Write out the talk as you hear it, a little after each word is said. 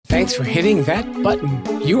Thanks for hitting that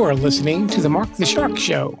button. You are listening to the Mark the Shark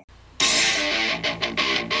Show.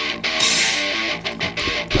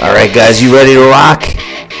 All right, guys, you ready to rock?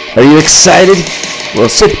 Are you excited? Well,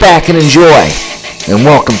 sit back and enjoy. And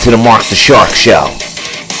welcome to the Mark the Shark Show.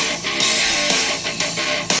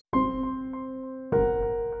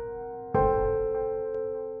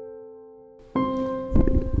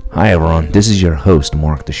 Hi, everyone. This is your host,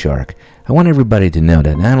 Mark the Shark. I want everybody to know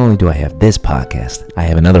that not only do I have this podcast, I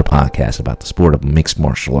have another podcast about the sport of mixed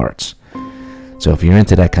martial arts. So if you're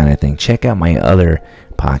into that kind of thing, check out my other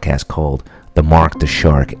podcast called The Mark the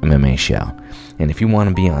Shark MMA Show. And if you want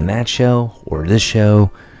to be on that show or this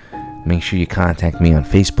show, make sure you contact me on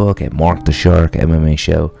Facebook at Mark the Shark MMA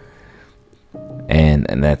Show. And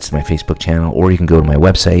that's my Facebook channel. Or you can go to my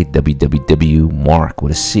website,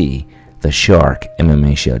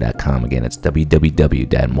 www.markthesharkmmashow.com. Again, it's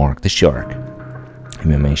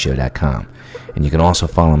www.markthesharkmmashow.com. And you can also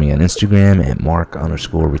follow me on Instagram at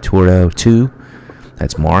Mark_Ritorto2.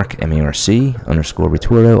 That's Mark,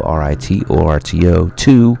 MARC_Ritorto,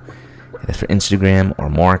 RITORTO2. That's for Instagram, or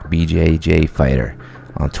Mark BJJ Fighter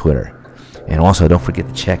on Twitter. And also, don't forget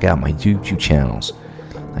to check out my YouTube channels.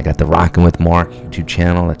 I got the Rockin' with Mark YouTube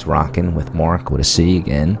channel. That's Rockin' with Mark with a C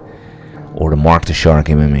again. Or the Mark the Shark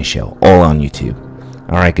MMA Show. All on YouTube.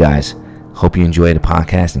 All right, guys. Hope you enjoy the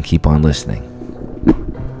podcast and keep on listening.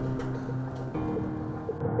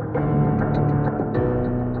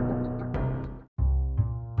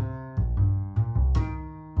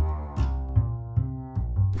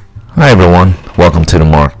 Hi, everyone. Welcome to the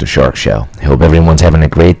Mark the Shark Show. I hope everyone's having a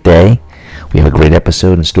great day. We have a great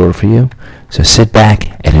episode in store for you. So sit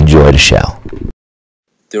back and enjoy the show.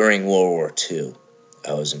 During World War II,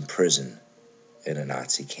 I was in prison in a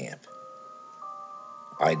Nazi camp.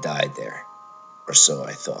 I died there, or so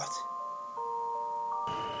I thought.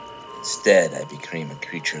 Instead, I became a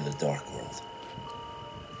creature of the dark world.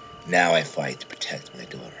 Now I fight to protect my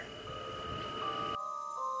daughter.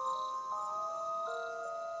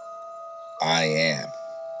 I am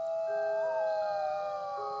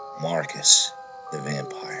Marcus the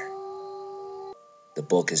Vampire. The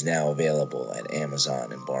book is now available at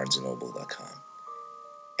Amazon and BarnesandNoble.com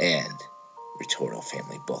and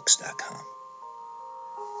RitortoFamilyBooks.com.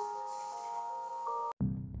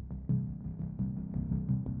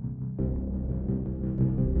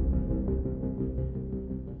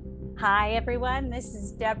 Hi, everyone. This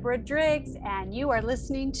is Deborah Driggs, and you are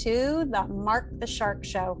listening to the Mark the Shark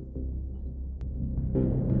Show.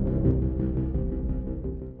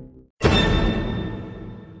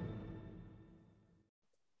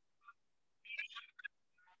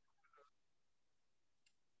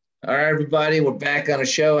 All right, everybody, we're back on the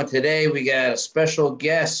show, and today we got a special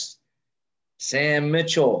guest, Sam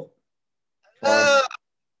Mitchell. Hello.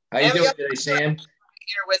 How you doing today, Sam?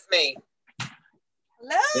 Here with me.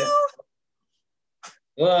 Hello. Yeah.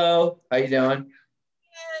 Hello. How you doing?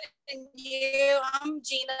 Good. And you? I'm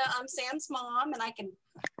Gina. I'm Sam's mom, and I can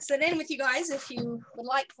sit in with you guys if you would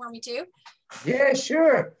like for me to. Yeah,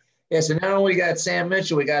 sure. Yeah, so not only got Sam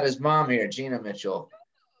Mitchell, we got his mom here, Gina Mitchell.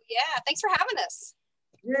 Yeah, thanks for having us.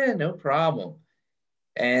 Yeah, no problem.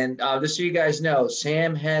 And just so you guys know,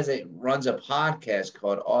 Sam runs a podcast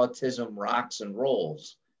called Autism Rocks and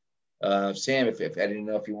Rolls. Sam, if I didn't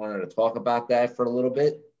know if you wanted to talk about that for a little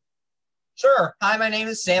bit. Sure. Hi, my name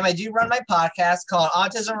is Sam. I do run my podcast called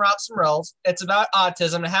Autism Rocks and Rolls. It's about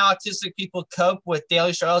autism and how autistic people cope with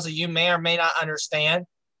daily struggles that you may or may not understand.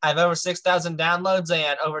 I have over 6,000 downloads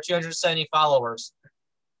and over 270 followers.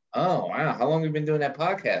 Oh, wow. How long have you been doing that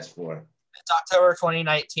podcast for? It's October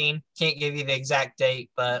 2019. Can't give you the exact date,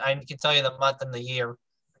 but I can tell you the month and the year.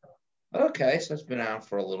 Okay, so it's been out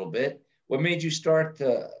for a little bit. What made you start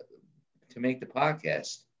to make the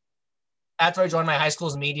podcast? After I joined my high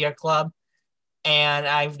school's media club, and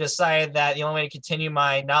I've decided that the only way to continue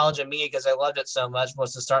my knowledge of media, because I loved it so much,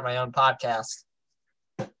 was to start my own podcast.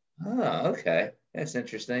 Oh, okay. That's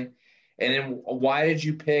interesting. And then why did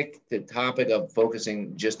you pick the topic of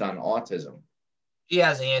focusing just on autism? He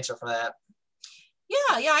has the answer for that.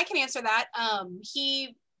 Yeah, I can answer that. Sam,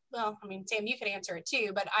 you can answer it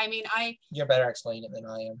too, but You're better explaining it than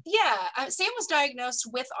I am. Yeah, Sam was diagnosed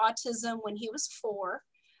with autism when he was 4.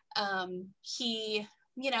 He,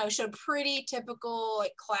 showed pretty typical,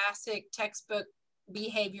 like classic textbook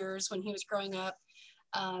behaviors when he was growing up.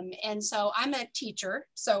 And so I'm a teacher,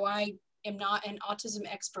 so I am not an autism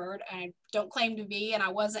expert. I don't claim to be, and I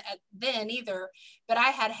wasn't then either, but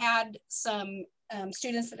I had some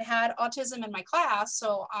students that had autism in my class,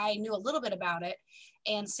 so I knew a little bit about it.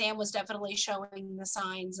 And Sam was definitely showing the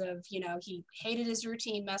signs of, he hated his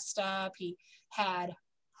routine, messed up. He had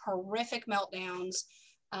horrific meltdowns.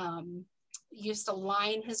 Used to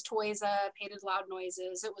line his toys up, hated loud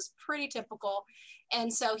noises. It was pretty typical.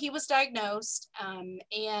 And so he was diagnosed,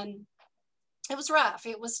 and it was rough.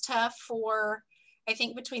 It was tough for, I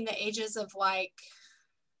think, between the ages of like,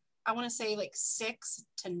 I want to say like 6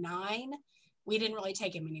 to 9, we didn't really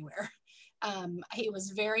take him anywhere. He was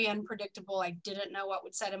very unpredictable. I didn't know what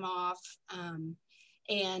would set him off.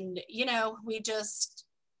 And, you know, we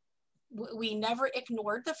never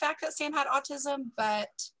ignored the fact that Sam had autism, but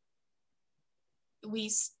I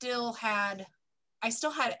still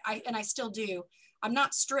do. I'm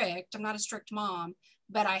not strict. I'm not a strict mom,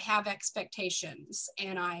 but I have expectations.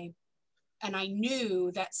 And I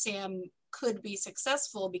knew that Sam could be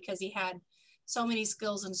successful because he had so many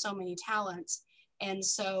skills and so many talents. And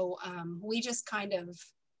so we just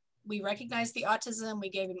we recognized the autism. We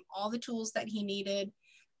gave him all the tools that he needed.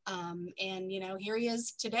 And, you know, here he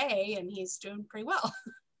is today, and he's doing pretty well.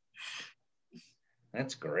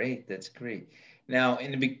 That's great. That's great. Now,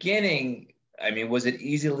 in the beginning, I mean, was it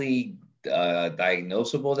easily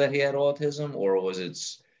diagnosable that he had autism, or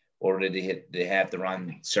did they have to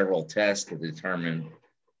run several tests to determine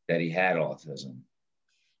that he had autism?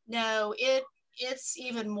 No, it's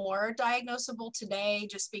even more diagnosable today,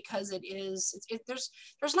 just because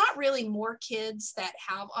there's not really more kids that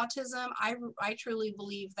have autism. I truly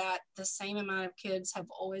believe that the same amount of kids have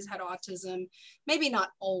always had autism, maybe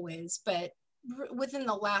not always, but within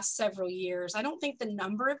the last several years. I don't think the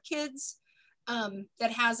number of kids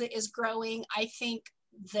that has it is growing. I think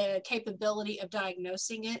the capability of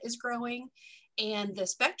diagnosing it is growing, and the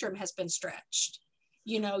spectrum has been stretched.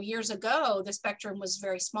 You know, years ago, the spectrum was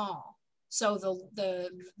very small. So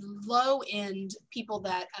the low end people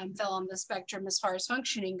that fell on the spectrum as far as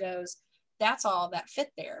functioning goes, that's all that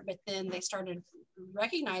fit there. But then they started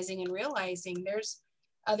recognizing and realizing there's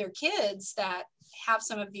other kids that have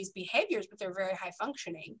some of these behaviors, but they're very high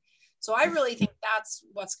functioning. So I really think that's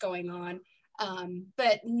what's going on.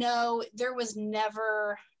 But no, there was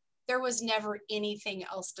never anything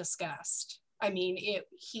else discussed. I mean,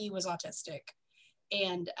 he was autistic.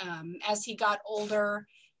 And as he got older,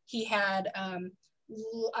 he had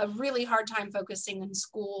a really hard time focusing in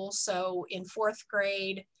school. So in 4th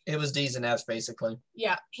grade, it was D's and F's basically.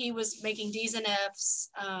 Yeah, he was making D's and F's.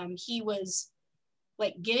 He was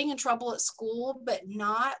like getting in trouble at school, but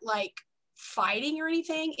not like fighting or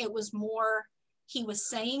anything. It was more, he was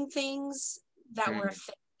saying things that were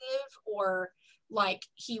offensive, or like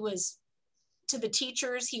he was, to the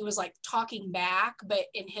teachers, he was like talking back, but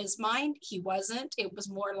in his mind, he wasn't. It was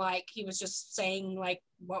more like he was just saying like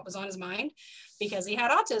what was on his mind, because he had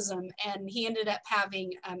autism, and he ended up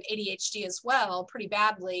having ADHD as well, pretty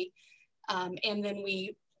badly. And then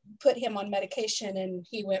we put him on medication, and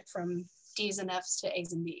he went from D's and F's to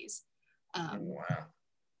A's and B's. Wow.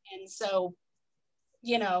 And so,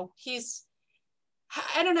 you know,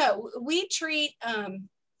 I don't know, we treat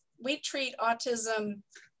autism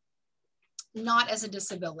not as a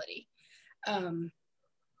disability,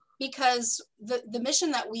 because the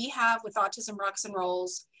mission that we have with Autism Rocks and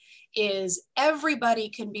Rolls is everybody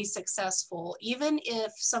can be successful. Even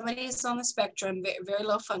if somebody is on the spectrum, very, very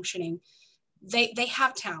low functioning, they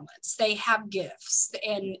have talents, they have gifts,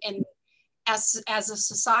 and as a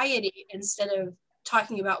society, instead of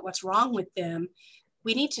talking about what's wrong with them,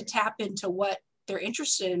 we need to tap into what they're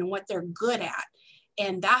interested in and what they're good at.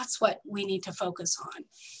 And that's what we need to focus on.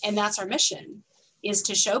 And that's our mission, is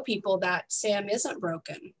to show people that Sam isn't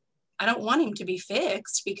broken. I don't want him to be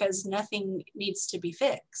fixed, because nothing needs to be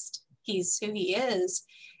fixed. He's who he is.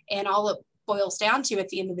 And all it boils down to at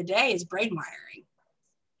the end of the day is brain wiring.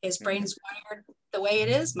 His brain's wired the way it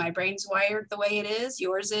is. My brain's wired the way it is.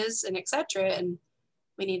 Yours is, and etc. And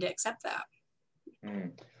we need to accept that.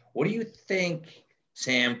 What do you think,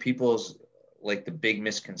 Sam, people's like the big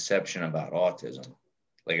misconception about autism?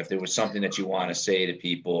 Like, if there was something that you want to say to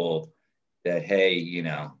people that, hey, you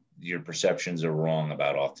know, your perceptions are wrong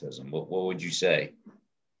about autism, what would you say?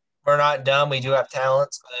 We're not dumb. We do have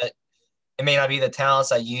talents, but it may not be the talents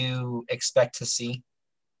that you expect to see.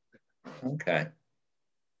 Okay.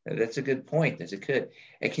 That's a good point. That's a good.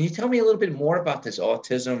 And can you tell me a little bit more about this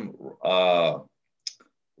Autism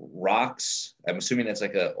Rocks? I'm assuming that's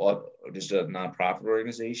like just a nonprofit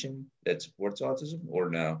organization that supports autism,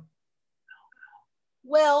 or no?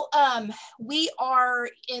 Well, we are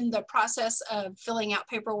in the process of filling out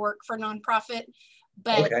paperwork for nonprofit,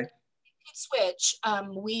 but okay. Switch.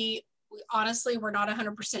 We honestly, we're not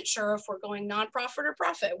 100% sure if we're going nonprofit or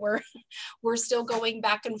profit. We're still going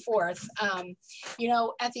back and forth. You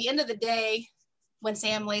know, at the end of the day, when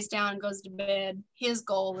Sam lays down and goes to bed, his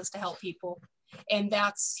goal is to help people, and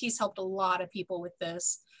he's helped a lot of people with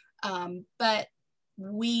this. But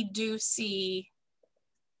we do see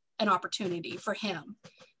an opportunity for him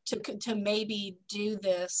to maybe do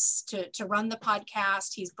this, to run the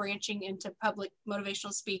podcast. He's branching into public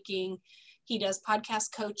motivational speaking. He does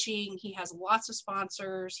podcast coaching. He has lots of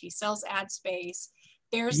sponsors. He sells ad space.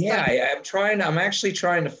 I'm actually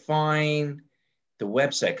trying to find the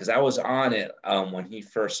website because I was on it when he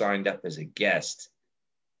first signed up as a guest.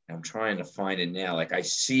 I'm trying to find it now. Like I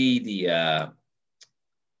see the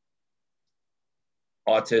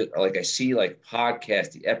I see like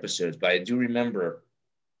podcast the episodes, but I do remember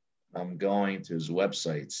going to his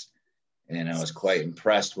websites and I was quite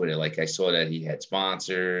impressed with it. Like I saw that he had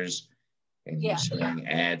sponsors and he was selling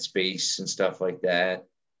ad space and stuff like that.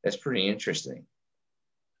 That's pretty interesting.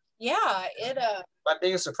 Yeah, my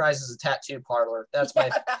biggest surprise is a tattoo parlor. That's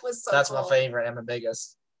my my favorite and my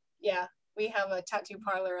biggest. Yeah, we have a tattoo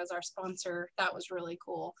parlor as our sponsor. That was really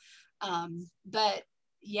cool. But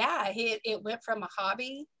yeah, it went from a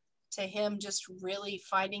hobby to him just really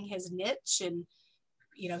finding his niche, and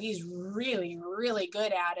he's really, really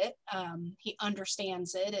good at it. He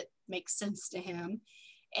understands it. It makes sense to him.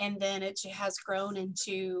 And then it has grown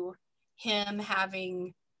into him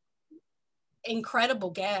having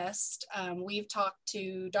incredible guests. We've talked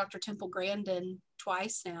to Dr. Temple Grandin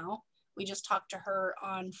twice now. We just talked to her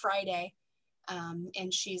on Friday,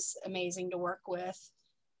 and she's amazing to work with.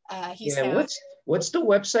 What's the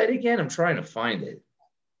website again? I'm trying to find it.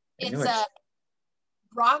 It's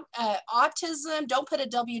Autism. Don't put a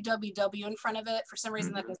www in front of it. For some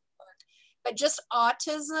reason that doesn't work. But just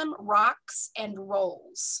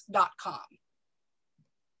autismrocksandrolls.com.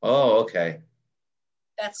 Oh, okay.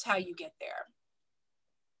 That's how you get there.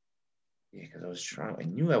 Yeah, because I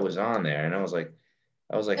knew I was on there, and I was like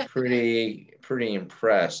pretty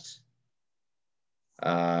impressed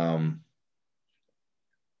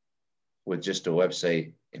with just the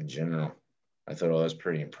website in general. I thought I was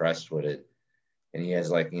pretty impressed with it. And he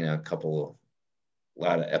has a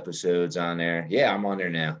lot of episodes on there. Yeah, I'm on there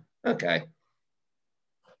now. Okay.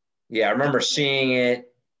 Yeah, I remember seeing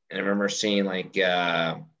it, and I remember seeing like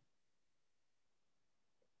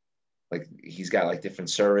he's got like different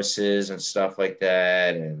services and stuff like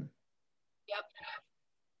that. And yep.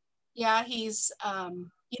 Yeah, he's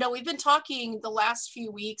we've been talking the last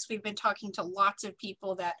few weeks, we've been talking to lots of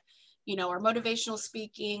people that, are motivational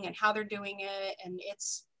speaking and how they're doing it. And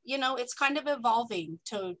it's, it's kind of evolving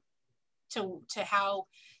to how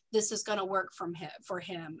this is going to work for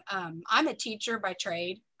him. I'm a teacher by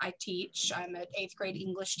trade. I teach. I'm an 8th grade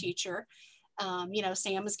English teacher.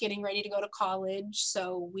 Sam is getting ready to go to college,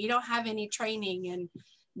 so we don't have any training in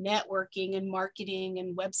networking and marketing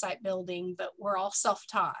and website building, but we're all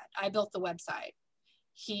self-taught. I built the website.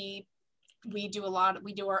 We do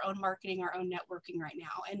our own marketing, our own networking right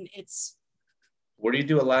now. And where do you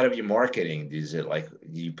do a lot of your marketing? Is it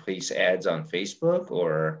do you place ads on Facebook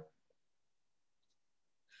or?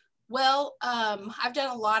 Well, I've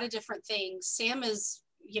done a lot of different things. Sam is,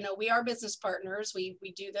 we are business partners. We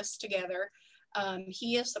do this together.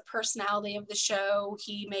 He is the personality of the show.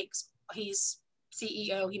 He's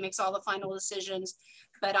CEO. He makes all the final decisions,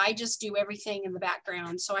 but I just do everything in the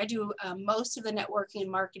background. So I do most of the networking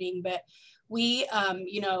and marketing, but we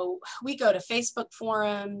go to Facebook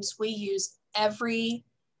forums. We use every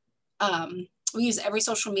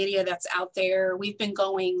social media that's out there. We've been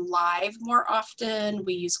going live more often.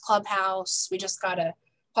 We use Clubhouse. We just got a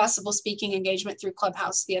possible speaking engagement through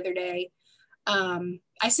Clubhouse the other day.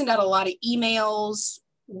 I send out a lot of emails.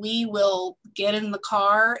 We will get in the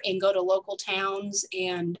car and go to local towns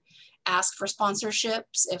and ask for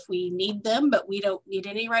sponsorships if we need them, but we don't need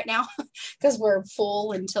any right now because we're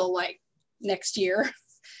full until next year.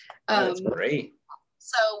 That's great.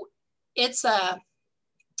 So it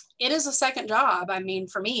is a second job. I mean,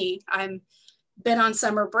 for me, I'm been on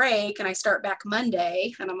summer break and I start back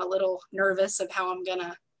Monday, and I'm a little nervous of how I'm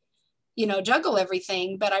gonna, juggle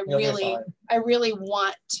everything. But I really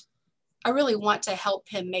want to help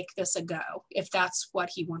him make this a go if that's what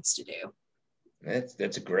he wants to do.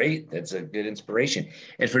 That's a good inspiration.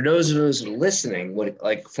 And for those of us listening,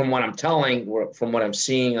 from what I'm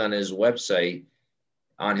seeing on his website,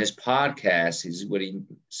 on his podcast, what he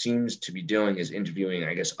seems to be doing is interviewing,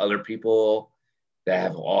 I guess, other people that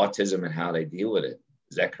have autism and how they deal with it.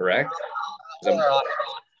 Is that correct?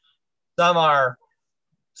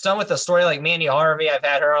 Some with a story like Mandy Harvey. I've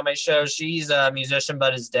had her on my show. She's a musician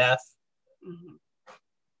but is deaf. Mm-hmm.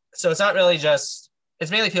 So it's not really it's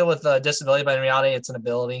mainly people with a disability, but in reality, it's an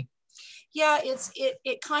ability. Yeah,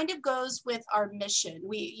 it kind of goes with our mission.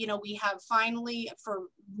 We have finally, for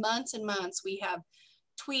months and months, we have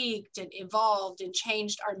tweaked and evolved and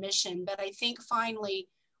changed our mission. But I think finally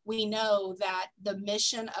we know that the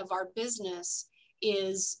mission of our business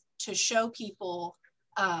is to show people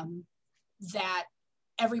that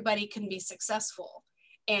everybody can be successful.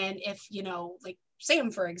 And if, you know, like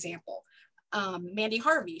Sam, for example, Mandy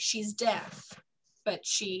Harvey, she's deaf, but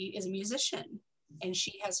she is a musician and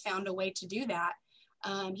she has found a way to do that.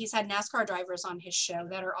 He's had NASCAR drivers on his show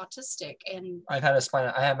that are autistic, and I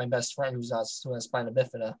have my best friend who has spina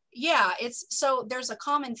bifida. yeah, so there's a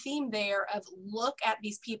common theme there of look at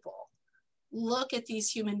these people, look at these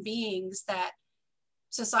human beings that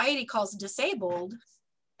society calls disabled,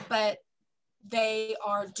 but they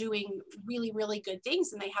are doing really, really good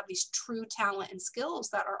things, and they have these true talent and skills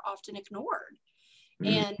that are often ignored.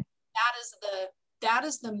 And that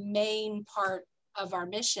is the main part of our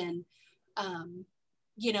mission.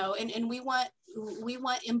 You know, and we want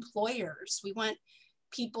employers, we want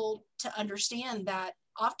people to understand that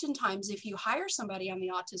oftentimes if you hire somebody on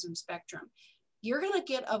the autism spectrum, you're going to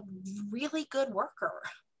get a really good worker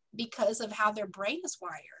because of how their brain is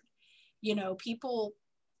wired. You know, people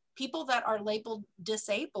that are labeled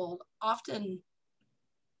disabled often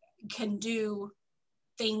can do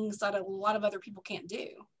things that a lot of other people can't do.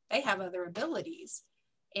 They have other abilities.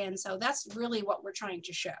 And so that's really what we're trying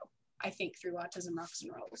to show, I think, through Autism Rocks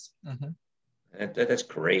and Rolls. Mm-hmm. That's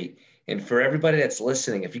great. And for everybody that's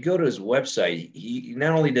listening, if you go to his website, he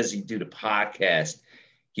not only does he do the podcast,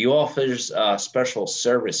 he offers special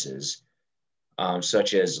services,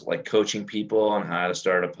 such as like coaching people on how to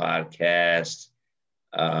start a podcast,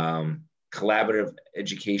 collaborative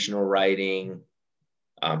educational writing.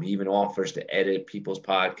 He even offers to edit people's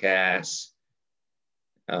podcasts.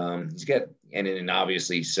 He's got, and then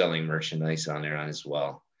obviously selling merchandise on there as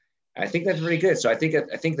well. I think that's really good. So I think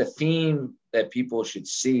the theme that people should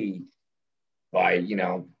see by, you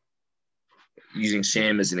know, using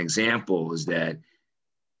Sam as an example is that,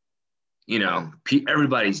 you know,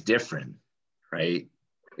 everybody's different, right?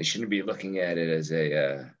 They shouldn't be looking at it as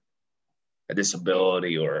a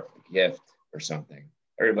disability or a gift or something.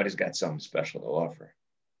 Everybody's got something special to offer.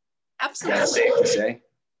 Absolutely. That's safe to say. And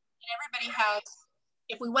everybody has,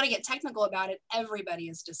 if we want to get technical about it, everybody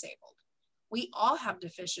is disabled. We all have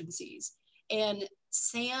deficiencies. And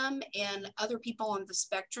Sam and other people on the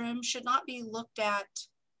spectrum should not be looked at,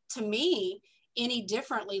 to me, any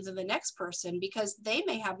differently than the next person, because they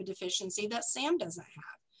may have a deficiency that Sam doesn't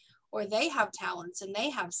have, or they have talents and they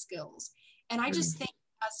have skills. And I just think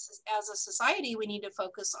as a society, we need to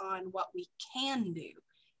focus on what we can do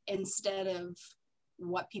instead of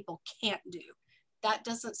what people can't do. That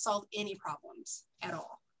doesn't solve any problems at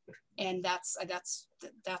all. And that's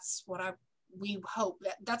what we hope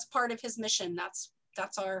that's part of his mission. That's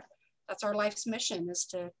our life's mission, is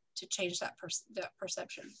to change that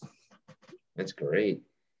perception. That's great.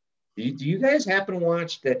 Do you guys happen to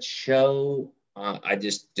watch that show? I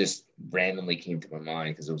just randomly came to my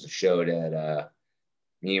mind because it was a show that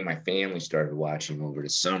me and my family started watching over the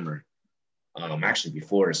summer. Actually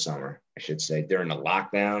before the summer, I should say, during the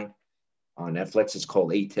lockdown on Netflix. It's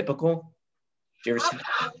called Atypical. Did you ever see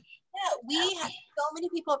that? Yeah, so many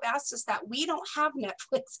people have asked us that. We don't have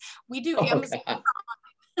Netflix. We do Amazon.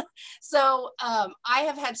 So I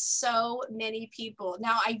have had so many people.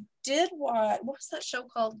 Now I did what was that show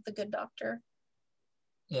called? The Good Doctor.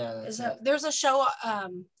 Yeah. There's a show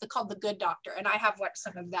called The Good Doctor, and I have watched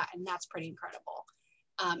some of that, and that's pretty incredible.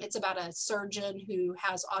 It's about a surgeon who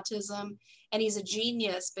has autism, and he's a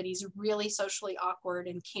genius, but he's really socially awkward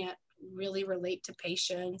and can't really relate to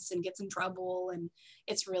patients and gets in trouble. And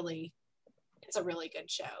it's a really good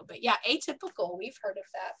show. But yeah, Atypical, we've heard of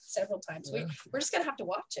that several times. Yeah. We're just gonna have to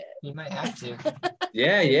watch it. You might have to.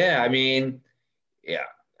 Yeah.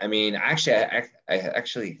 I mean, actually, I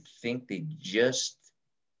actually think they just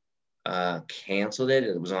canceled it.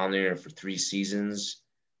 It was on there for 3 seasons.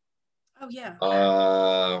 Oh yeah.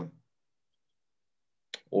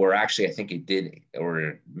 Or actually, I think it did,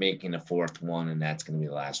 or making a 4th one, and that's going to be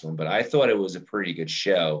the last one. But I thought it was a pretty good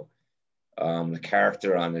show. The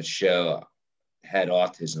character on the show had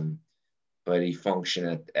autism, but he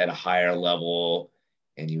functioned at a higher level,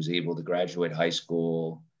 and he was able to graduate high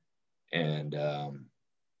school and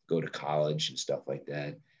go to college and stuff like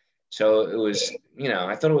that. So it was,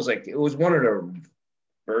 I thought it was one of the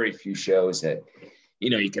very few shows that,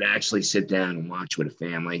 you could actually sit down and watch with a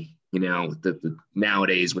family, with the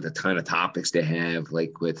nowadays with a ton of topics they have,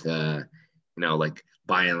 like with, like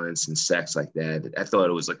violence and sex like that. I thought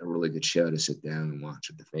it was like a really good show to sit down and watch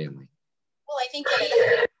with the family. Well, I think that it's a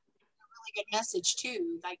really good message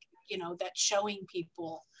too, like, that showing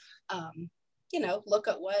people, look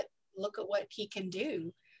at what he can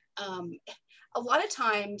do. A lot of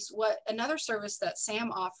times, what another service that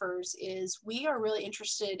Sam offers is we are really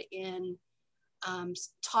interested in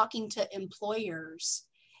talking to employers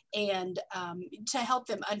and to help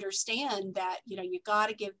them understand that, you got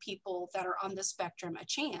to give people that are on the spectrum a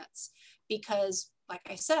chance, because like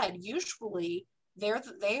I said, usually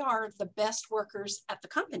they are the best workers at the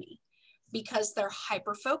company because they're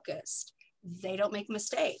hyper focused. They don't make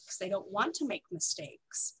mistakes. They don't want to make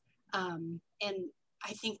mistakes. And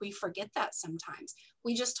I think we forget that sometimes.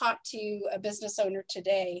 We just talked to a business owner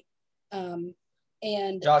today,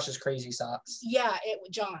 and Josh's crazy socks. Yeah,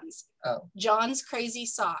 John's. Oh. John's crazy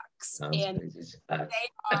socks. They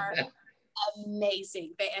are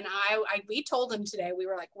amazing. We told him today, we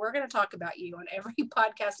were like, we're going to talk about you on every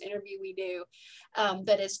podcast interview we do.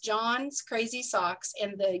 But it's John's crazy socks,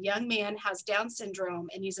 and the young man has Down syndrome,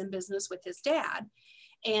 and he's in business with his dad.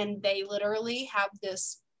 And they literally have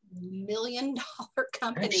this $1 million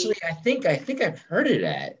company. Actually, I think I've heard of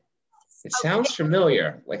that. It sounds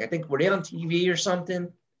familiar. Like, I think, were they on TV or something?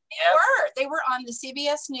 They were on the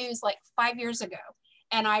CBS News like 5 years ago.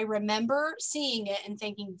 And I remember seeing it and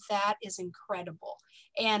thinking, that is incredible.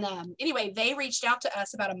 And anyway, they reached out to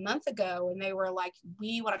us about a month ago, and they were like,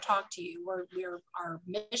 we want to talk to you. Our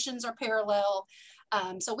missions are parallel.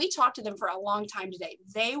 So we talked to them for a long time today.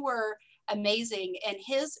 They were amazing. And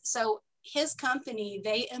his company,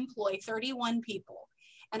 they employ 31 people.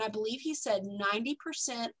 And I believe he said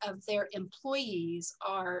 90% of their employees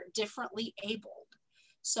are differently abled.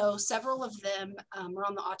 So several of them are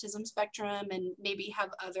on the autism spectrum and maybe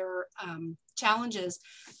have other challenges.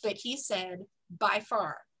 But he said, by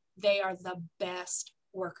far, they are the best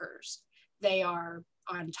workers. They are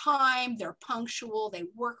on time, they're punctual, they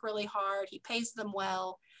work really hard, he pays them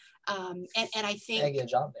well. And I think— I get a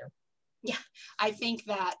job there. Yeah, I think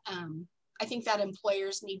that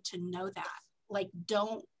employers need to know that. Like,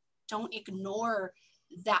 don't ignore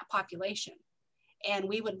that population. And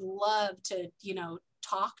we would love to,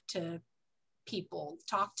 talk to people,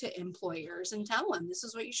 talk to employers and tell them this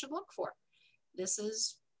is what you should look for. This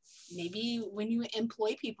is maybe when you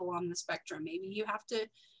employ people on the spectrum, maybe you have to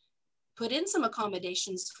put in some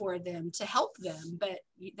accommodations for them to help them, but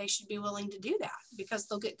they should be willing to do that because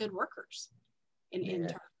they'll get good workers in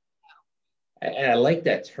turn. And I like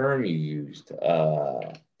that term you used.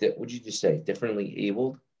 What did you just say? Differently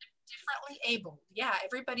abled? Differently abled. Yeah,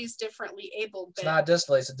 everybody's differently abled. It's not a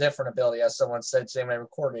disability, it's a different ability, as someone said today when I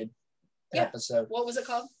recorded the episode. What was it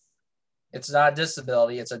called? It's not a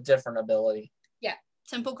disability, it's a different ability. Yeah.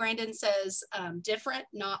 Temple Grandin says different,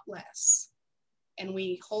 not less. And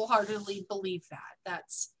we wholeheartedly believe that.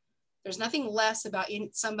 There's nothing less about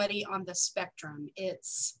somebody on the spectrum.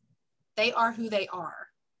 They are who they are.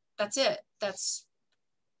 That's it. That's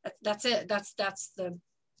it.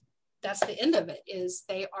 That's the end of it, is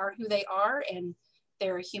they are who they are, and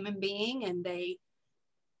they're a human being, and they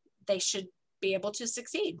should be able to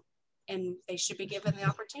succeed, and they should be given the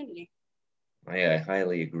opportunity. I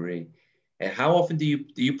highly agree. And how often do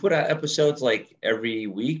you put out episodes, like every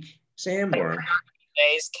week, Sam? Or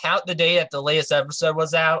days? Count the day that the latest episode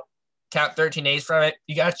was out. Count 13 days from it.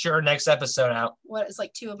 You got your next episode out. What, it's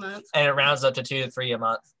like 2 a month? And it rounds up to 2 to 3 a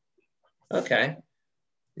month. Okay.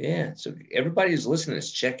 Yeah. So everybody who's listening to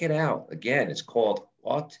this, check it out. Again, it's called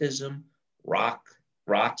Autism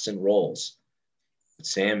Rocks and Rolls with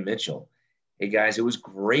Sam Mitchell. Hey guys, it was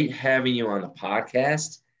great having you on the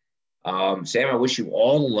podcast. Sam, I wish you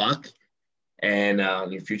all the luck and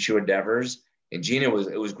your future endeavors. And Gina,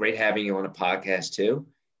 it was great having you on the podcast too.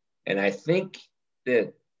 And I think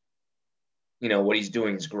that, what he's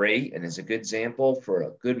doing is great, and is a good example for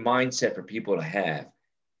a good mindset for people to have,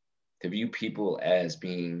 to view people as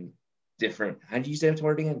being different. How do you say that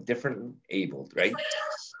word again? Differently abled, right?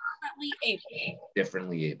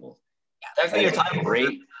 Differently able. Yeah. That's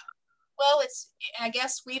great. Well, I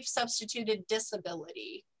guess we've substituted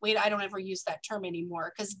disability. I don't ever use that term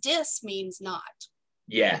anymore, because dis means not.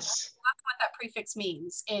 Yes. That's what that prefix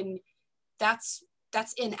means. And that's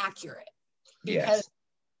inaccurate. Because, yes.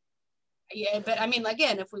 Yeah, but I mean,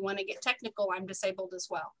 again, if we want to get technical, I'm disabled as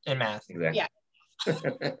well. In math. Exactly. Yeah.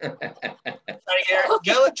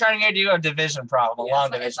 trying to do a division problem, a long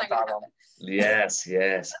division problem. Yes.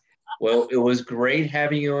 Well, it was great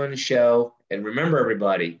having you on the show. And remember,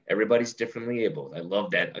 everybody's differently abled. I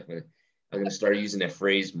love that. I'm going to start using that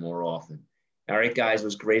phrase more often. All right, guys, it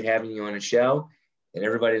was great having you on the show. And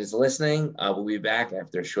everybody that's listening, we'll be back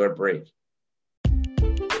after a short break.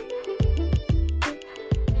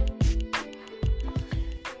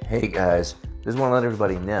 Hey guys, just want to let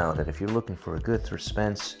everybody know that if you're looking for a good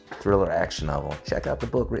suspense, thriller, action novel, check out the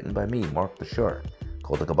book written by me, Mark the Shark,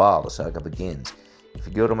 called The Cabal, The Saga Begins. If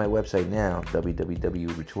you go to my website now,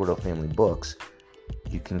 www.retortofamilybooks,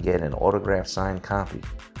 you can get an autographed signed copy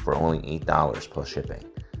for only $8 plus shipping.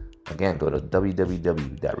 Again, go to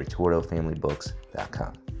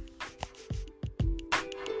www.retortofamilybooks.com.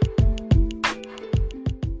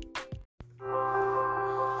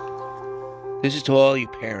 This is to all you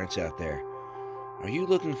parents out there. Are you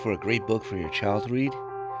looking for a great book for your child to read?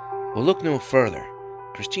 Well, look no further.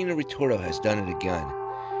 Christina Ritorto has done it again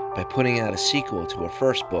by putting out a sequel to her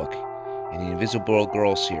first book in the Invisible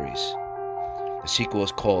Girl series. The sequel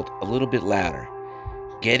is called A Little Bit Louder.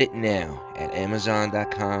 Get it now at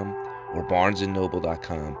Amazon.com or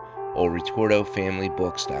BarnesandNoble.com or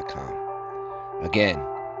RetortoFamilyBooks.com. Again,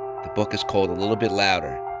 the book is called A Little Bit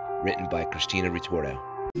Louder, written by Christina Ritorto.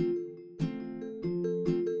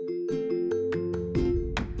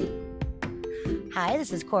 Hi,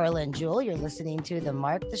 this is Coraline Jewell. You're listening to the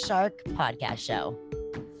Mark the Shark podcast show.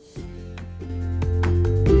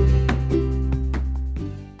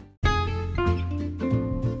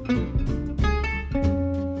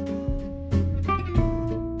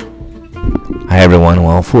 Hi everyone.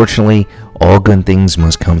 Well, unfortunately, all good things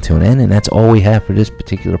must come to an end, and that's all we have for this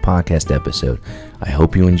particular podcast episode. I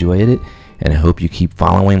hope you enjoyed it, and I hope you keep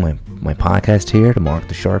following my podcast here, the Mark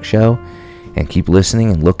the Shark Show, and keep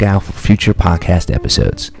listening and look out for future podcast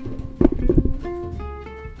episodes.